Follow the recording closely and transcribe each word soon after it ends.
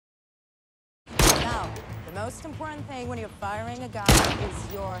The most important thing when you're firing a gun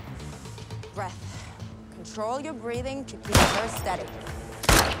is your breath. Control your breathing to keep her steady.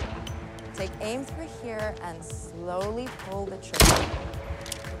 Take aim through here and slowly pull the trigger.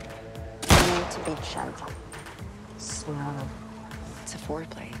 You need to be gentle. Slow. It's a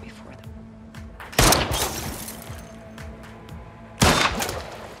foreplay before them.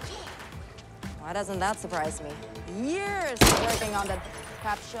 Why doesn't that surprise me? Years working on the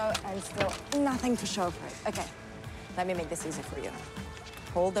crap show and still nothing to show for it. Okay, let me make this easy for you.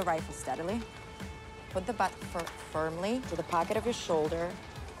 Hold the rifle steadily. Put the butt firmly to the pocket of your shoulder.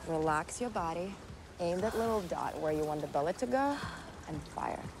 Relax your body. Aim that little dot where you want the bullet to go and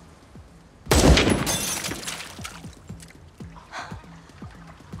fire.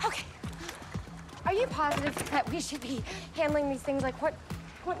 Okay. Are you positive that we should be handling these things? Like, what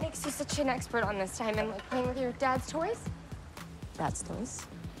makes you such an expert on this time and like playing with your dad's toys? Dad's toys?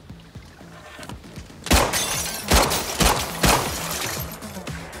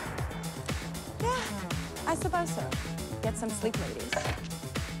 Yeah, I suppose so. Get some sleep, ladies.